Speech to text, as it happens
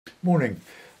Morning.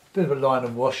 Bit of a line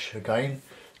and wash again.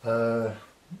 Got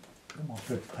my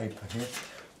bit of paper here.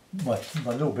 My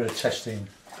little bit of testing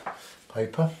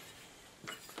paper.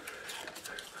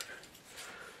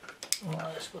 Right,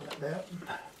 let's put that there.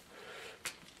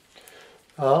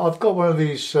 I've got one of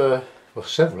these, well,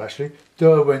 several actually.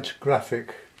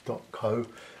 derwentgraphic.co.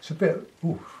 It's a bit.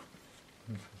 Ooh,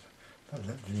 that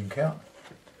let the link out.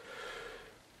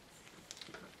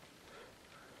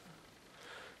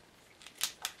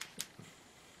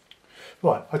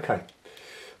 Right, okay.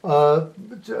 I'm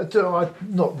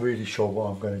not really sure what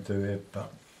I'm going to do here,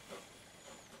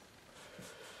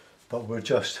 but we'll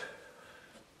just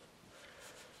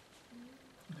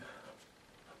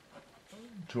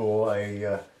draw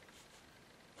a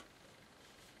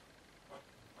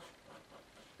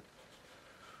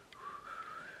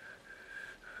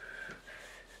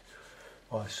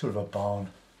sort of a barn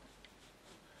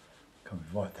coming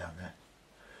right down there.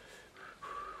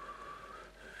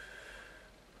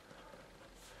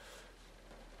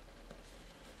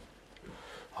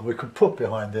 And we could put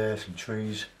behind there some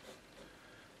trees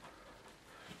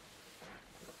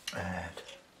and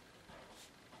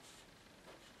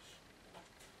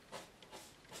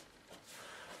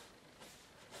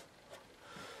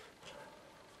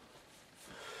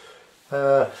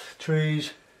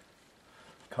trees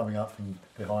coming up from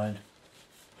behind.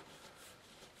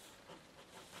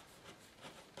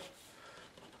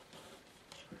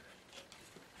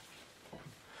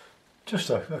 Just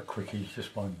a quickie,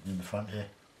 just one in the front here.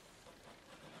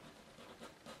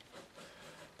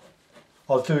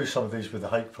 I'll do some of these with the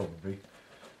hake probably,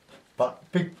 but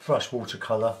big brush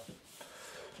watercolour,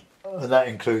 and that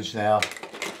includes now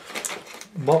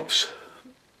mops,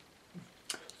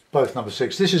 both number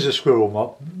 6. This is a squirrel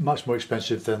mop, much more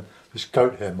expensive than this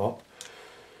goat hair mop,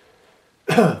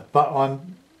 but I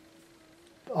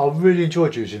really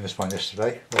enjoyed using this one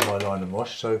yesterday on my line and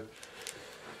wash, so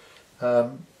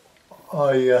I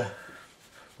will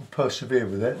persevere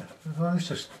with it. Let's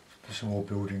just do some more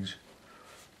buildings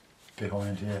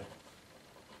behind here.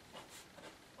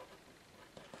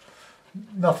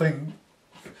 Nothing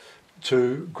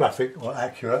too graphic or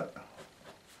accurate.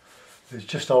 It's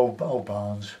just old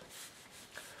barns,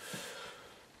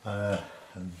 and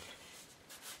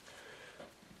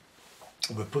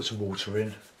we'll put some water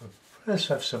in. Let's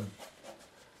have some.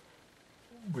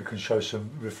 We can show some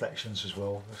reflections as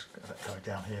well. Let's get that going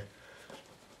down here.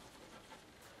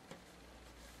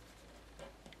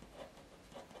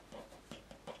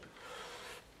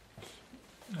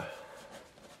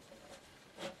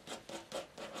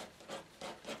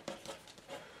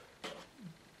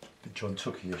 John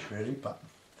Tookie-ish really, but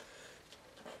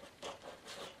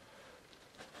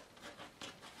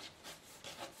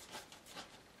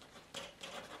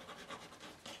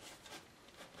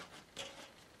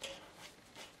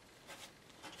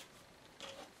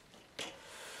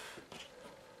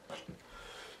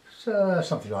so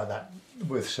something like that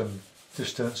with some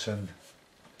distance and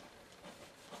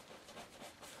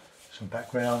some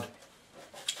background.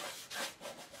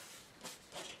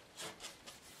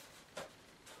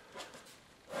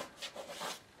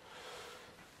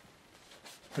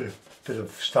 Bit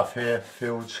of stuff here,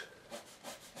 fields.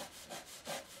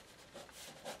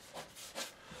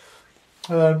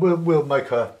 We'll make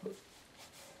a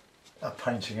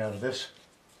painting out of this.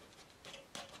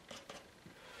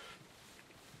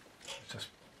 Just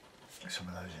get some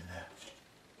of those in there.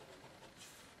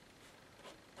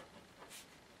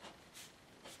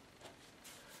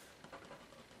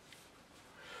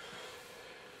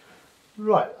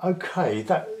 Right, okay,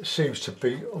 that seems to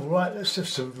be all right. Let's have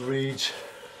some reeds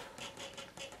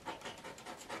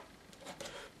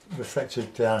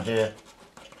reflected down here.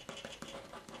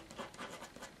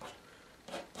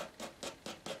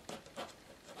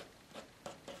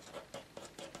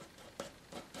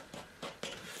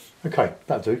 Okay,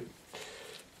 that'll do.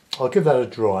 I'll give that a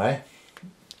dry.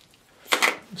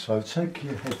 So take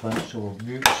your headphones or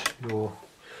mute your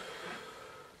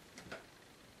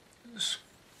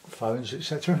phones,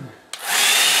 etc.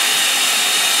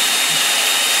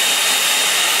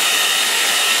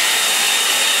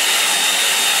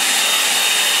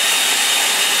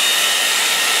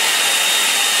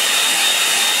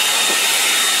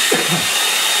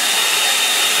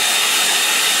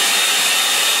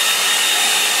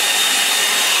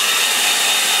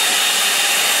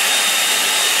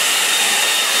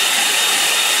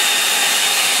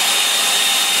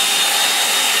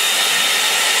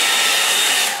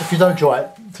 If you don't dry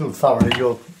it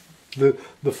thoroughly,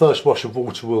 the first wash of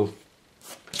water will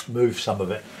move some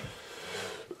of it.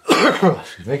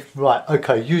 Excuse me. Right,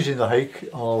 okay, using the hake,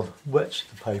 I'll wet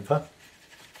the paper.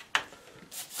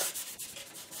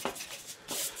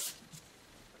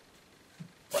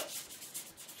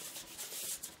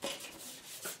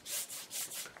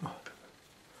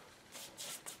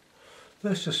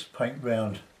 Let's just paint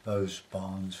round those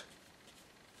barns.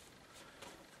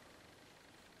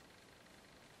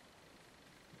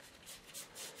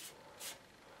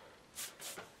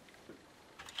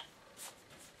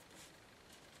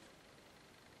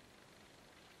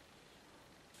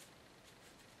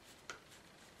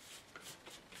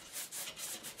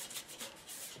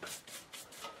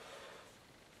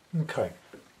 Okay.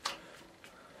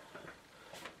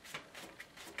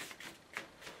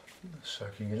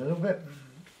 Soaking in a little bit.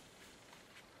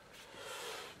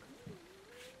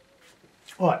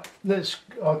 Right,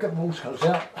 I'll get the watercolours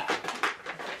out.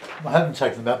 I haven't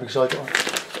taken them out because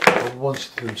I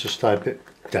wanted them to stay a bit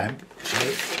damp, so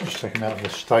just take them out of the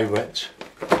stay wet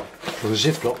with a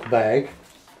Ziploc bag.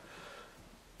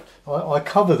 I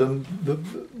cover them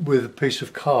with a piece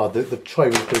of card, the tray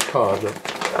with the card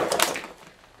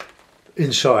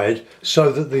inside,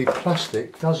 so that the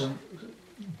plastic doesn't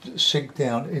sink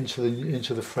down into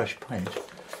the fresh paint,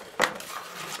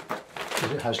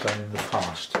 as it has done in the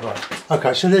past. Right.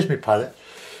 Okay, so there's my palette.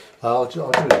 I'll do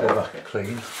a bit of a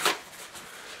clean.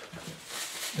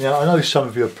 Now I know some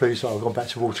of you are pleased that I've gone back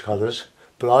to watercolours,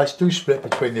 but I do split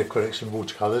between the acrylics and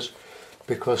watercolours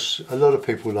because a lot of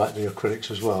people like the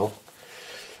acrylics as well,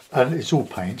 and it's all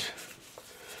paint.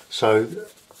 So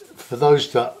for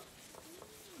those that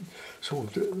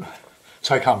sort of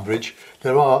take umbrage,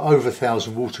 there are over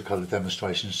 1,000 watercolour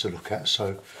demonstrations to look at,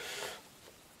 so,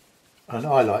 and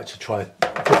I like to try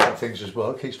different things as well.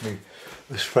 It keeps me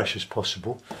as fresh as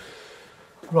possible.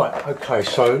 Right, okay,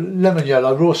 so lemon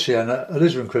yellow, raw sienna,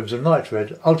 alizarin crimson, night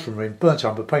red, ultramarine, burnt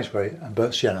umber, paint spray and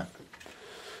burnt sienna.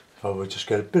 So we'll just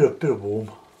get a bit of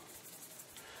warm.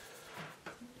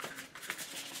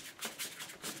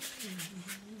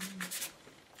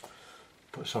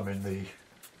 Put some in the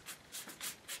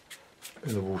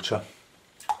water,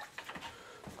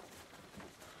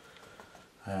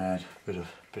 and a bit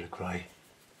of grey,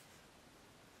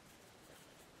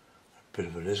 a bit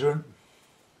of alizarin,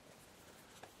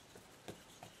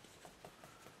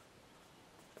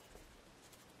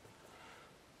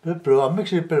 bit of blue. I'm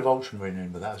mixing a bit of ultramarine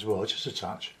in with that as well, just a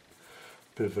touch,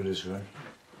 bit of alizarin.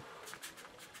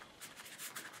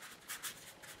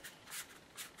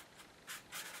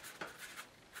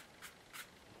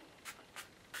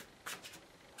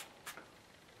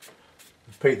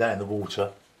 Repeat that in the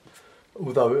water,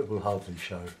 although it will hardly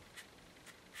show.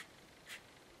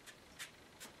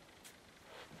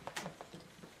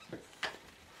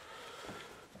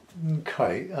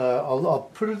 Okay,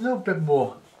 I'll put a little bit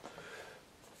more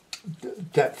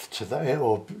depth to that,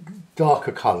 or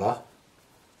darker colour.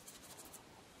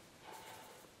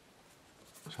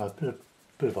 So a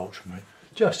bit of ultramarine,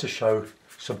 just to show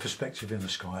some perspective in the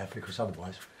sky, because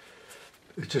otherwise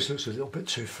it just looks a little bit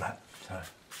too flat. So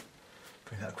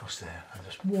bring that across there, and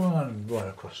just one right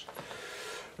across.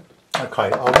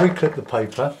 Okay, I'll reclip the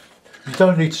paper. You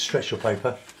don't need to stretch your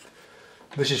paper.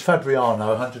 This is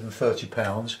Fabriano,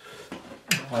 £130.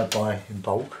 I buy in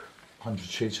bulk, 100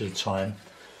 sheets at a time,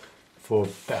 for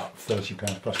about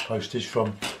 £30 plus postage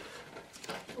from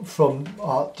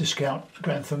Art Discount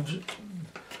Grantham's.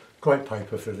 Great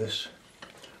paper for this,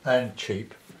 and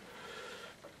cheap.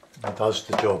 It does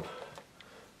the job.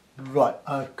 Right,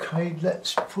 okay,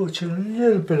 let's put a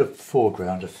little bit of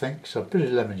foreground, I think. So a bit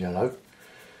of lemon yellow,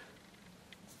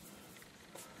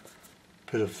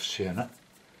 a bit of sienna,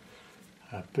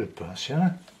 a bit of burnt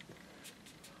sienna.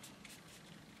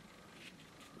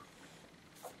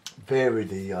 Vary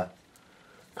the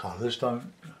colours,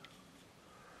 don't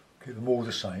keep them all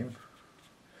the same.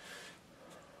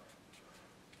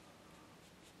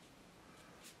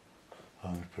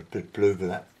 I'm going to put a bit of blue with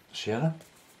that sienna,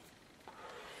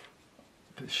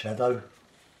 a bit of shadow.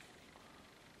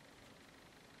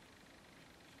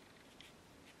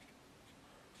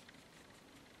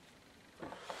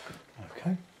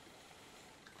 Okay.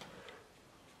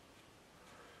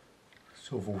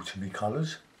 Sort of autumny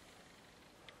colours.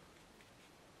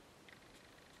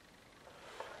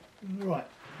 Right.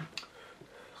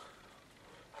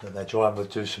 Let that dry and we'll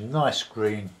do some nice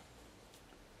green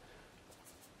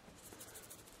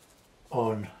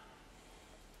on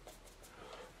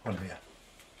here.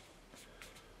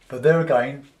 But there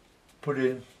again, put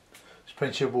in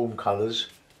plenty of warm colours.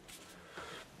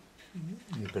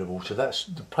 Need a bit of water. That's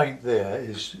the paint there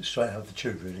is straight out of the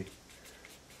tube really.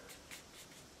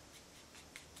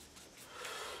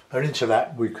 And into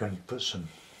that we can put some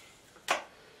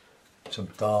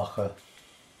darker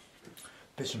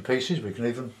bits and pieces. We can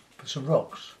even put some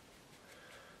rocks.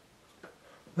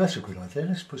 That's a good idea.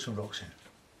 Let's put some rocks in.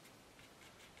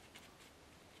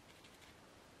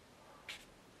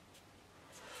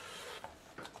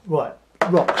 Right,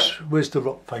 rocks. Where's the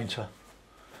rock painter?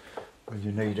 when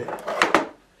you need it.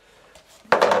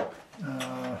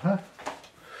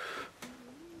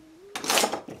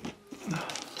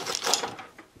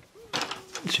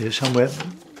 See it somewhere.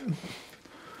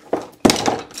 There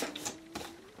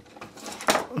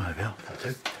we are.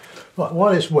 That'll do. Right,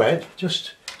 while it's wet,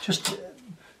 just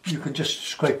you can just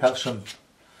scrape out some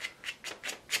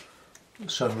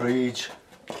reeds.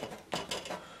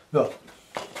 Look,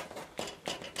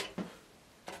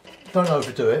 don't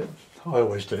overdo it. I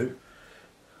always do.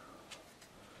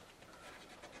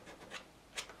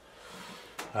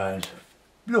 And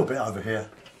a little bit over here.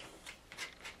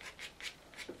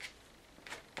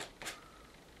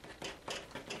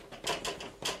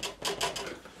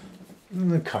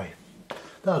 Okay,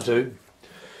 that'll do.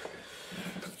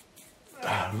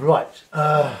 Right,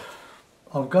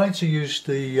 I'm going to use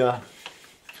the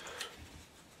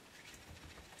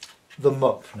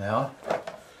mop now,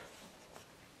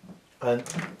 and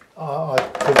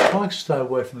I've been trying to stay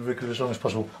away from the rigger as long as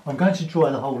possible. I'm going to dry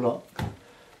the whole lot.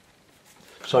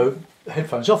 So,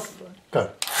 headphones off, go.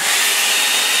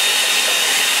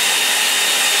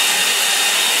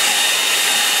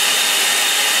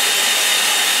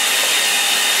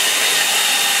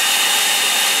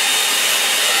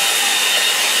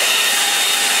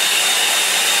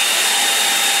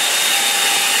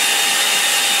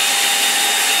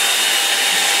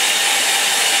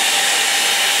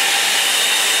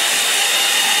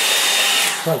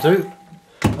 That'll do.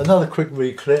 Another quick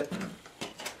re-clip.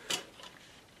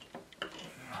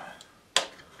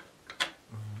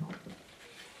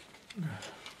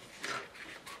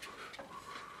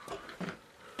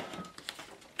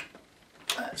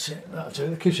 That's it, that'll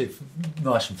do. It keeps it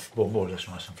nice and, well, more or less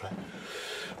nice and flat.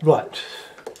 Right,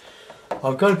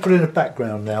 I'm going to put in a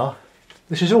background now.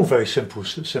 This is all very simple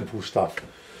stuff.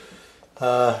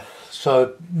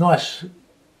 So nice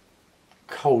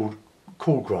cool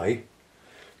grey.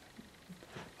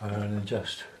 And then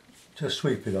just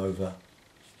sweep it over.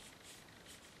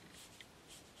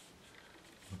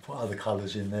 And put other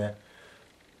colours in there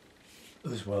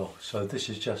as well. So this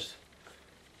is just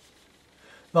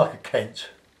like a Kent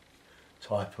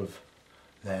type of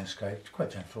landscape. It's quite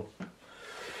gentle.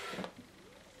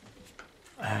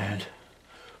 And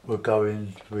we'll go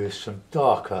in with some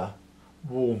darker,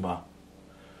 warmer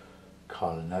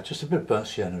colour now. Just a bit of burnt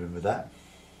sienna in with that.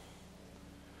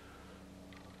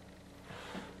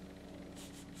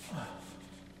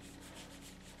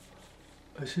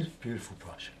 This is a beautiful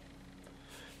brush.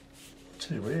 I'll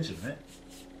tell you what it is in a minute.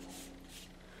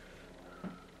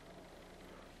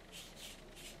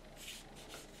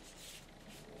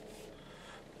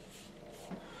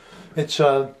 It's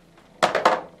a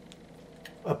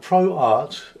Pro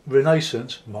Art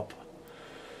Renaissance mop,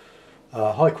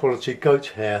 high quality goat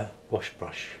hair wash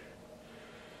brush,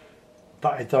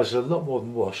 but it does a lot more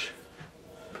than wash.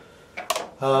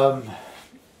 I'm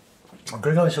going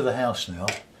to go into the house now.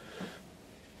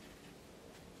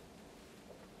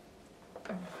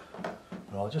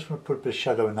 I just want to put a bit of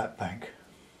shadow in that bank.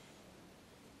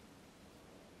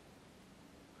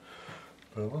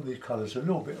 But I want these colours a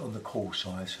little bit on the cool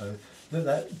side, so let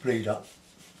that bleed up.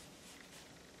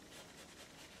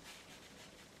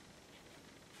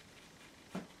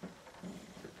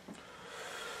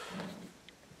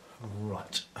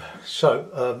 Right,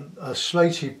 so a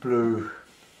slaty blue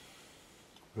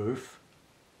roof.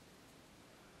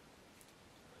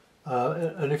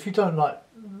 And if you don't like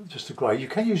just the grey, you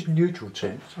can use neutral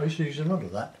tints. I used to use a lot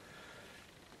of that.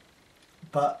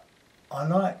 But I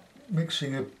like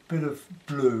mixing a bit of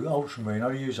blue, ultramarine.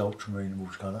 I use ultramarine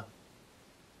watercolour.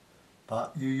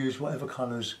 But you use whatever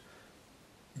colours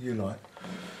you like.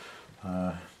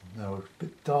 Now a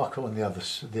bit darker on the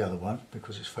other one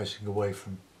because it's facing away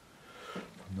from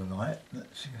the light.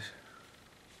 Let's see this.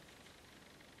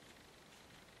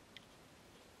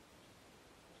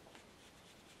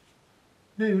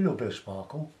 A little bit of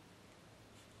sparkle.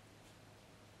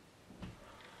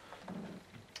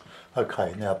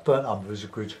 Okay, now burnt umber is a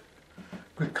good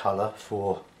colour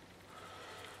for.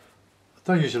 I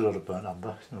don't use a lot of burnt umber.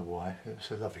 I don't know why. It's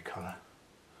a lovely colour.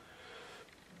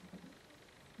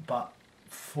 But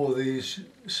for these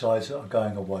sides that are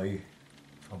going away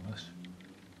from us,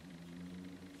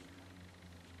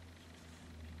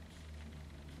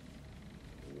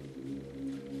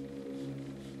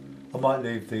 I might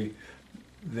leave the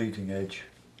leading edge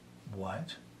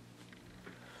white,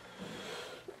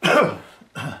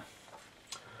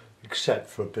 except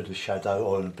for a bit of shadow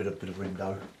or a bit of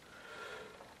window.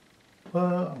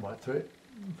 Well, I might do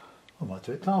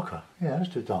it darker. Yeah, let's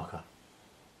do it darker.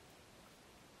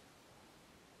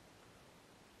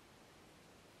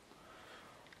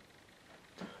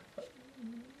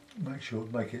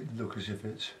 make it look as if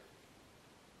it's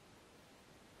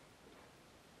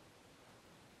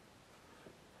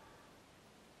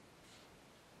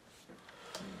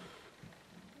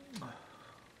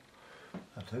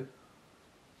that'll do.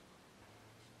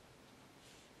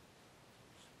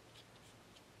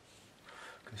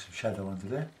 Get some shadow under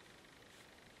there.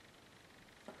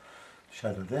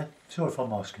 Shadow there. Sorry if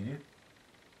I'm asking you.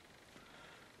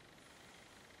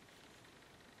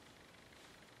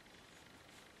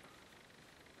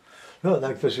 Look,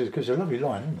 that gives a lovely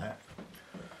line, isn't that?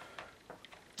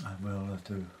 And we'll have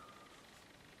to.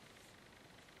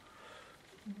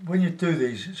 When you do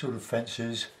these sort of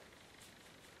fences,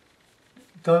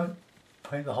 don't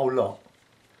paint the whole lot.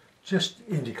 Just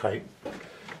indicate,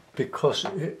 because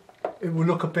it will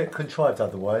look a bit contrived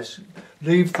otherwise.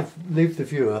 Leave the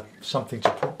viewer something to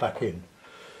put back in.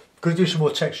 Going to do some more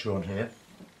texture on here.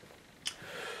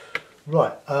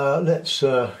 Right, let's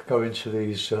go into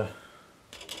these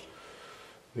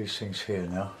things here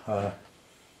now.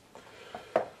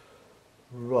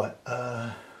 Right,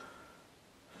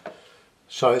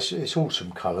 so it's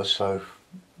autumn colours, so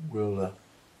we'll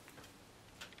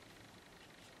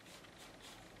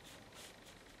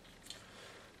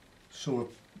sort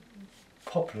of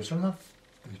poplars. I love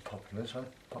these poplars,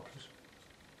 poplars.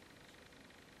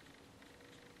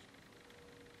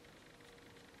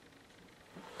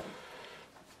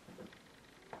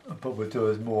 But we'll do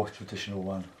a more traditional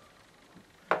one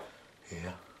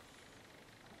here.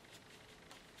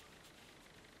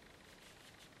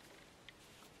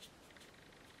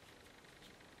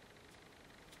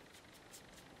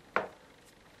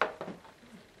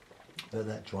 Let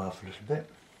that dry off a little bit.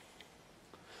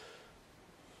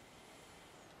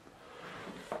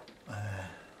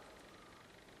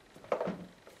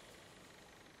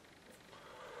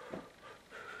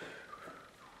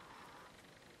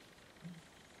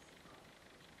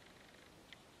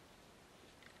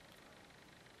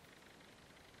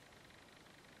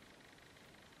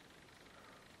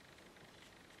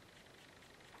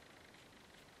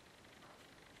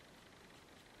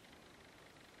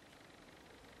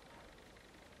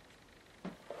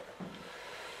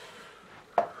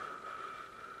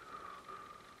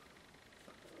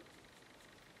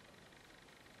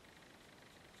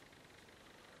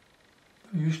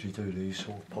 I usually do these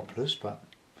sort of poplars, but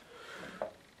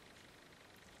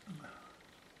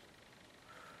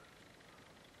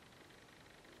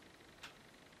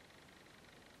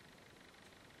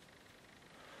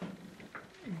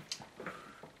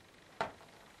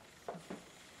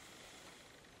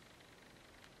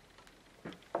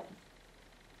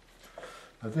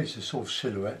now this is sort of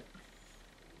silhouette.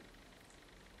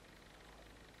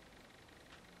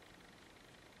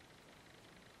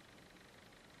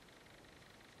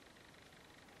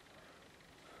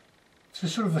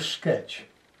 It's sort of a sketch,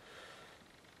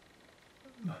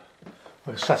 like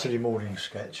a Saturday morning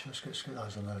sketch. Let's get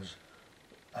those on those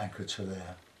anchored to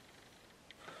there.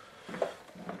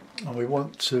 And we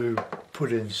want to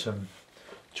put in some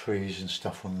trees and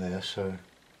stuff on there, so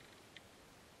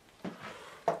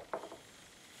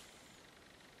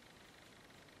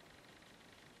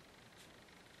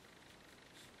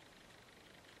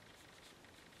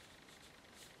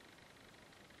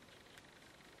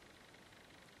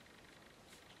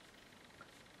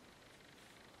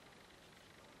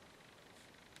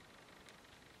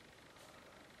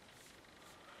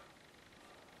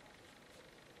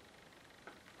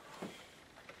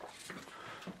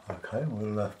okay,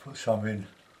 we'll put some in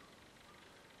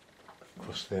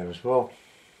across there as well.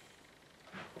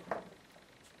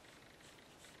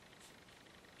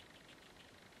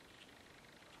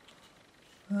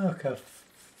 Look how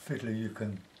fiddly you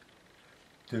can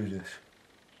do this.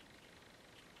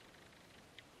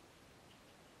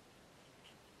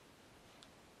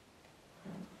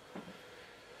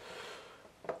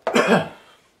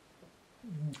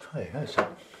 Okay, that's it.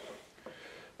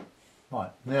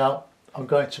 Right, now I'm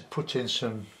going to put in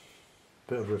some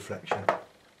bit of reflection.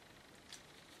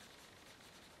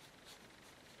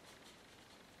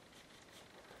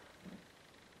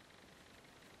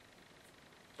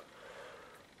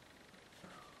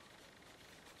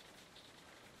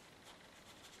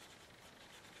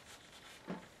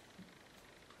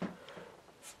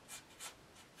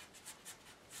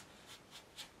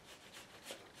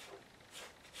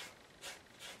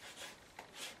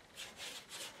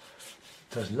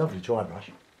 Does a lovely dry brush.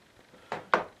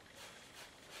 And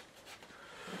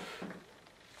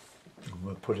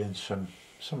we'll put in some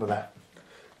of that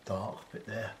dark bit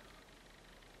there.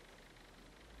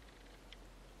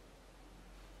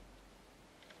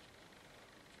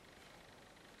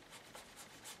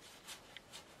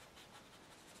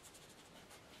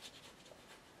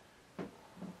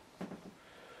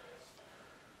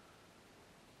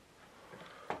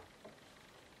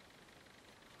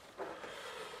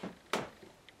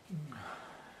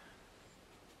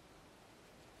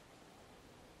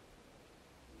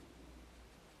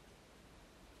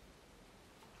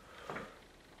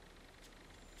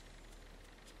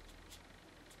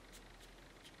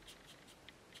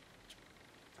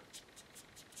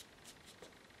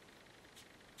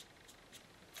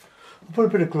 I'll put a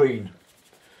bit of green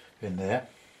in there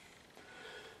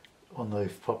on the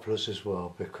poplars as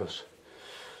well, because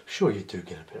sure you do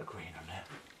get a bit of green on there.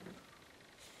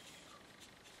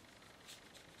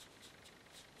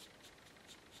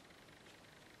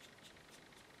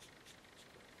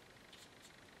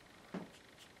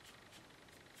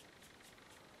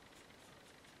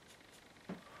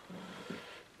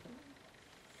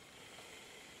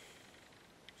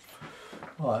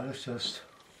 Right, let's just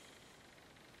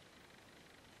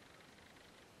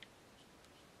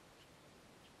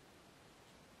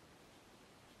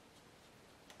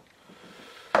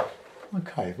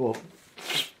okay. Well,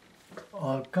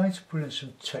 I'm going to put in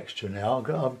some texture now.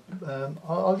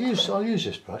 I'll use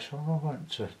this brush. I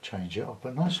won't change it. I'll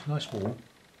put a nice warm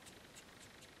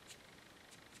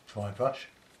dry brush.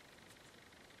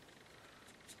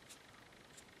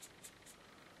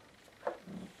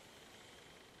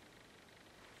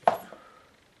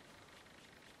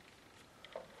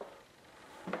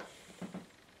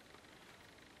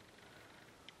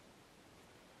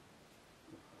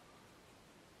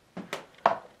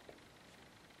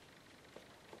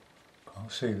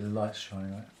 See the lights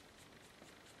shining on it.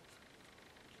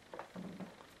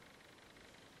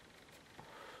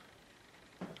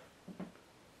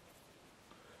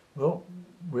 Well,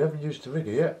 we haven't used the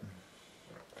rigger yet.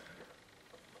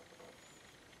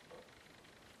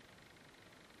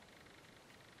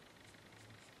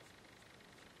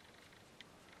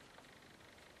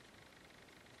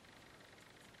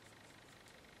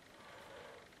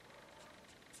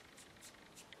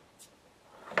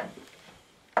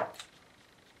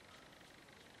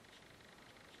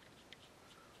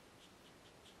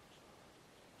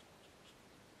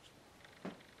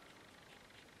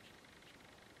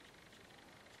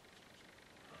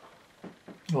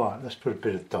 Right, let's put a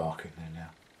bit of dark in there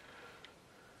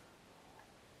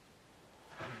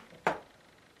now.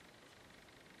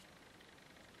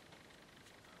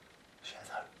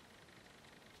 Shadow.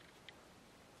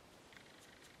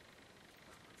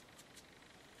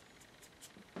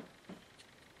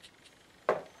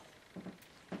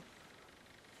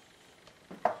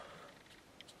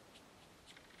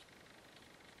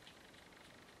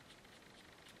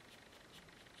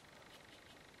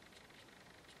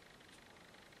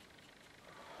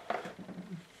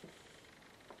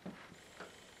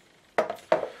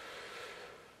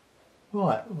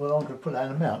 Right, well I'm going to put that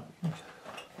in a mount.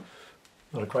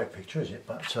 Not a great picture, is it?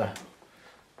 But I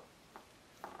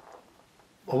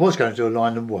was going to do a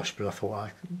line and wash, but I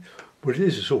thought, well, it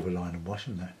is a sort of a line and wash,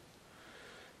 isn't it?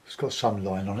 It's got some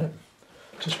line on it.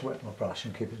 Just wet my brush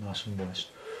and keep it nice and moist.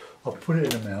 I'll put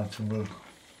it in a mount and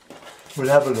we'll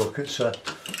have a look. It's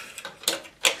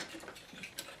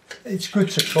good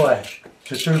to try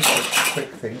to do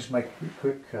quick things, make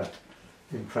quick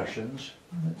impressions.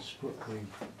 Let's put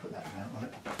that mount on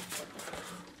it.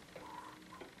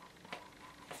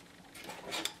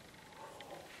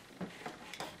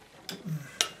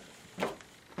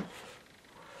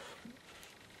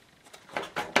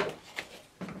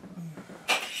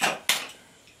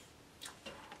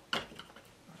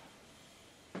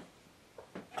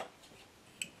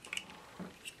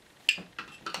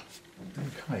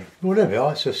 Okay, well there we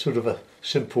are. It's a sort of a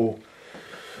simple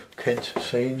Kent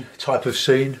scene, type of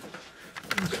scene.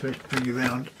 Let's bring you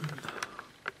around.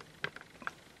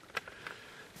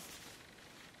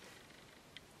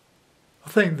 I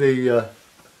think I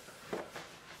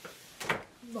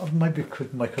maybe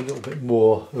could make a little bit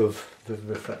more of the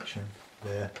reflection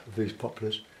there of these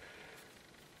poplars,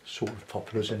 sort of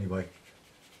poplars anyway.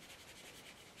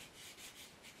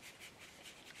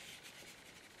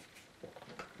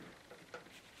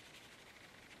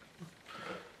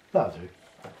 That'll do.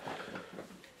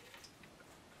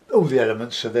 All the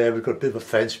elements are there. We've got a bit of a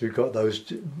fence, we've got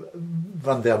those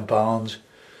run down barns,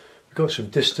 we've got some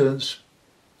distance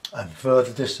and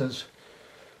further distance.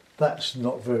 That's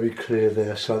not very clear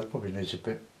there, so it probably needs a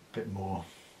bit more.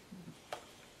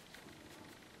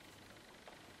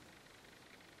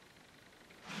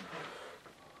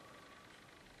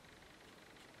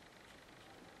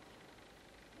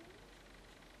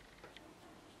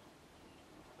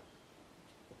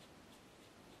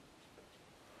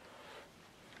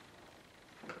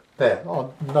 There,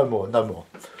 oh, no more.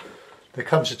 There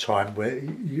comes a time where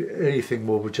anything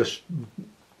more will just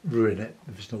ruin it,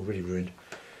 if it's not already ruined.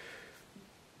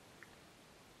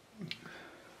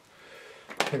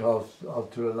 I think I'll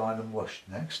do a line and wash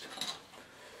next.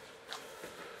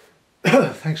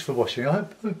 Thanks for watching. I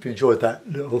hope you enjoyed that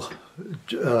little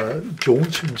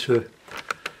jaunt into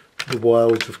the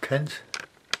wilds of Kent.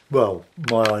 Well,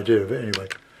 my idea of it anyway.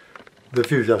 The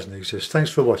view doesn't exist.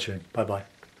 Thanks for watching. Bye bye.